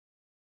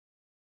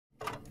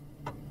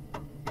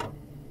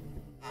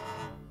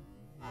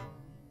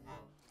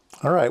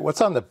All right, what's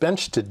on the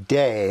bench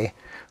today?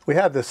 We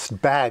have this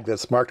bag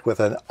that's marked with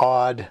an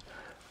odd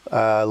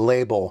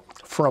label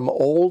from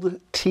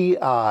old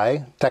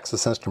TI,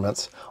 Texas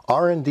Instruments,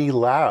 R&D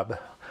Lab.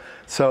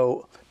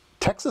 So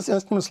Texas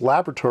Instruments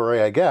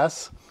Laboratory, I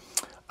guess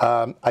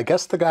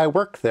the guy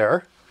worked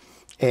there,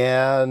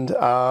 and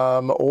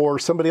or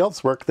somebody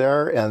else worked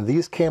there, and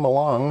these came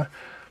along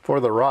for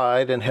the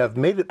ride and have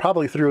made it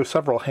probably through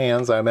several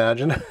hands, I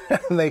imagine,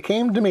 and they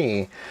came to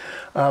me.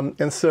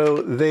 And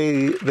so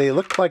they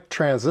look like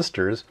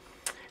transistors,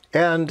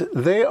 and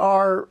they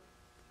are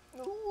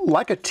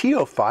like a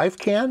TO5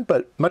 can,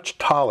 but much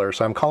taller,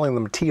 so I'm calling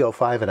them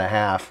TO5 and a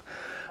half.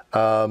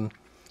 And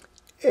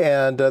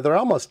they're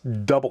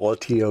almost double a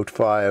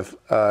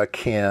TO5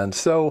 can.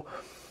 So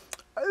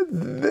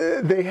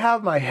they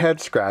have my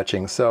head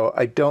scratching, so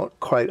I don't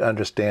quite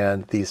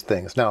understand these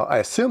things. Now, I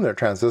assume they're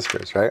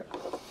transistors, right?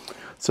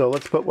 So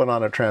let's put one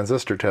on a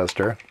transistor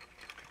tester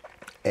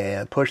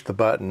and push the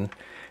button.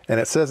 And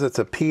it says it's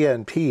a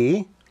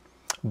PNP,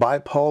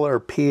 bipolar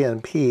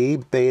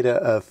PNP, beta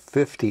of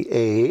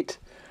 58,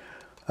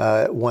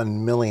 1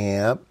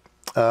 milliamp.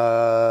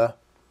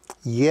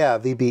 Yeah,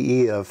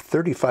 VBE of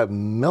 35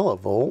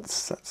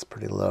 millivolts. That's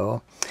pretty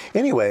low.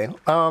 Anyway,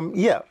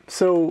 yeah,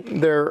 so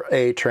they're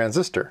a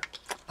transistor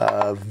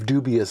of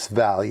dubious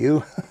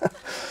value.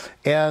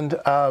 And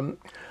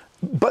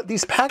but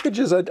these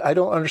packages, I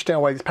don't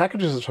understand why these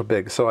packages are so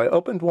big. So I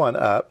opened one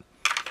up,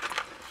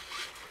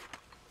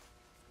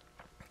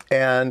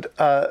 and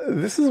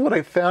this is what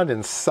I found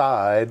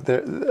inside.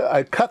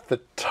 I cut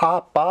the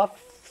top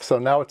off, so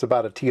now it's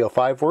about a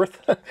TO5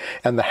 worth,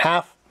 and the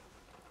half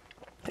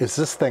is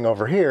this thing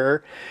over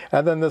here,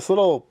 and then this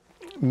little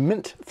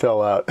mint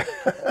fell out.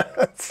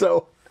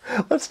 So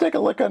let's take a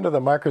look under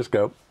the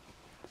microscope.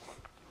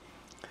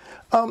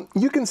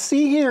 You can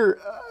see here,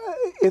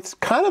 it's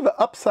kind of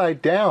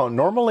upside down.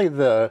 Normally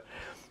the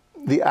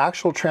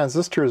actual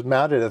transistor is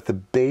mounted at the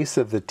base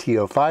of the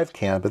TO5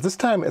 can, but this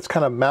time it's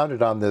kind of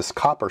mounted on this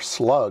copper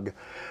slug,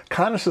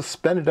 kind of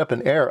suspended up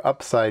in air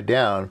upside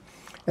down,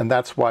 and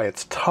that's why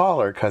it's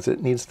taller, because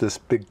it needs this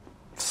big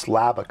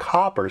slab of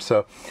copper.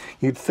 So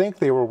you'd think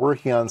they were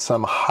working on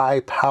some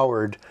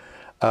high-powered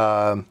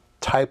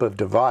type of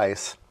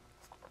device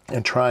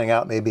and trying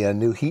out maybe a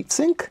new heat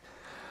sink.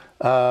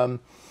 And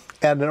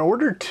in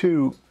order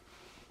to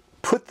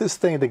put this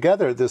thing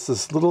together, there's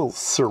this little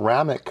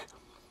ceramic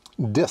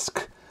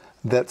disc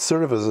that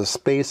sort of is a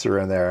spacer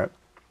in there,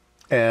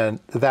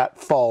 and that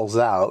falls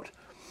out,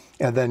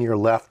 and then you're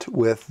left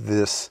with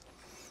this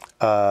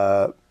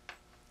plug.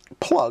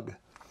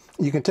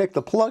 You can take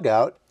the plug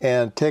out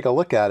and take a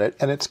look at it,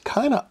 and it's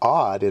kind of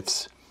odd.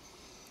 It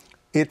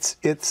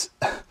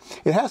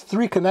has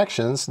 3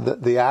 connections,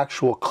 the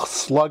actual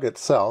slug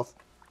itself,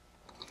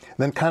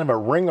 then kind of a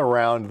ring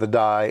around the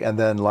die, and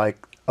then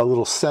like a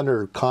little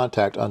center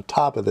contact on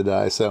top of the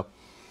die. So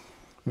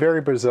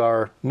very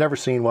bizarre. Never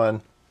seen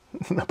one.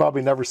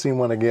 Probably never seen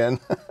one again.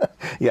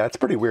 Yeah, it's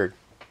pretty weird.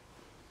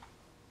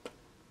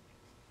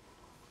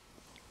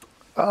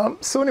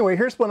 So anyway,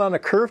 here's one on a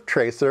curve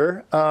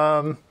tracer.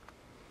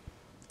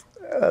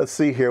 Let's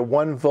see here,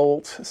 1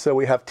 volt. So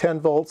we have 10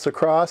 volts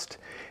across,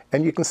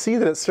 and you can see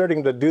that it's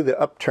starting to do the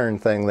upturn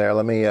thing there.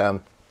 Let me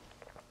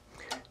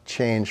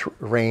change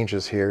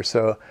ranges here.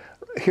 So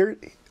here,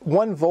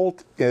 1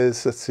 volt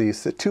is, let's see,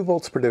 so 2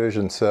 volts per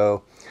division.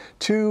 So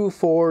 2,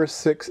 4,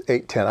 6,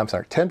 8, 10. I'm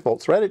sorry, 10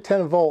 volts. Right at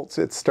 10 volts,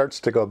 it starts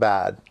to go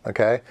bad,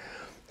 okay?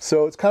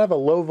 So it's kind of a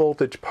low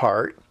voltage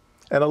part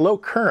and a low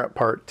current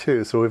part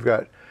too. So we've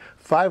got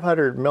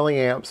 500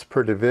 milliamps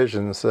per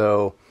division.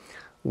 So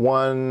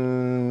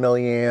 1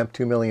 milliamp,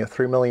 2 milliamp,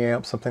 3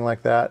 milliamp, something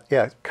like that.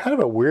 Yeah, kind of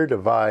a weird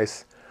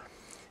device.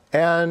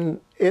 And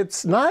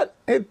it's not,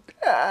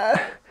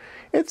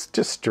 it's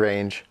just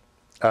strange.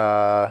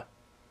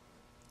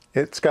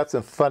 It's got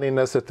some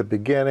funniness at the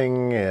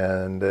beginning,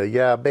 and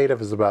yeah, beta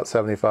is about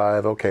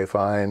 75, okay,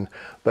 fine.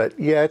 But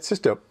yeah, it's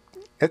just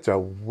it's a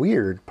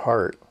weird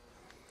part.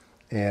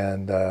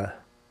 And I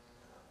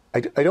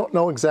don't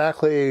know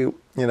exactly, you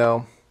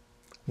know,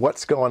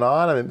 what's going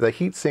on. I mean, the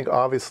heat sink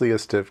obviously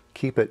is to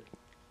keep it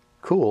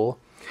cool.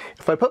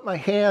 If I put my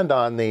hand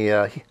on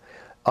the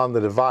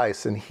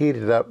device and heat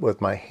it up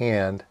with my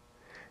hand,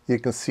 you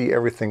can see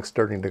everything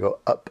starting to go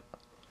up.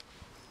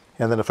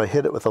 And then if I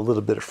hit it with a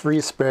little bit of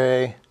freeze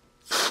spray,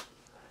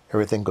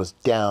 everything goes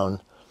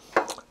down.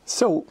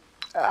 So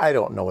I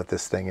don't know what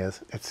this thing is.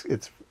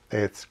 It's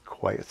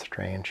quite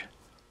strange.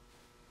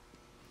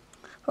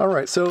 All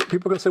right, so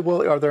people are going to say,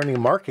 well, are there any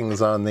markings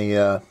on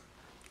the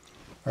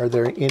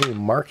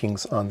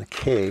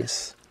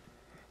case?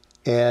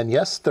 And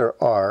yes, there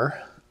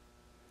are.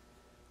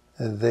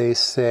 They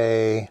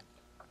say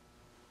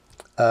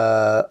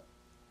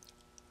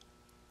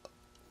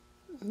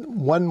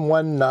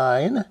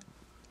 119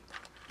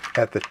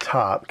 at the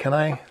top. Can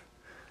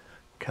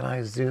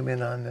I zoom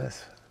in on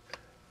this?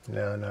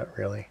 No, not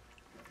really.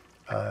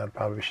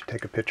 Probably should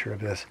take a picture of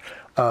this.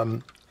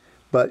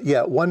 But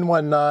yeah,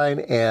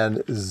 119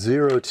 and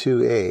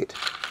 028.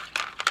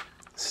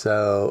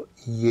 So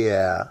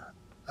yeah,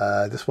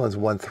 this one's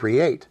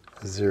 138.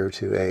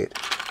 028.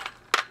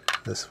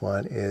 This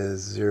one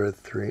is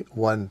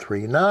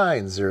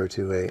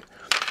 139028.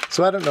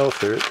 So I don't know if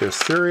they're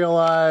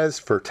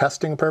serialized for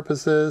testing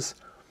purposes,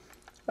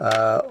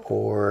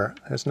 or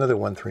there's another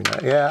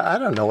 139. Yeah, I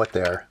don't know what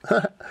they are.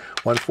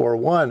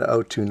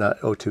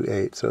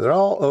 1410228. So they're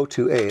all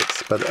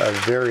 028s, but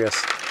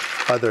various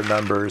other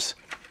numbers,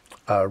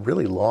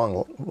 really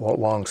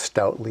long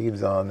stout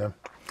leaves on them.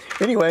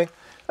 Anyway,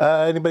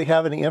 anybody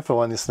have any info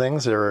on these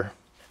things, or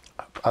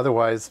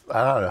otherwise,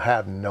 I don't know, I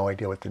have no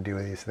idea what to do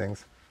with these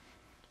things.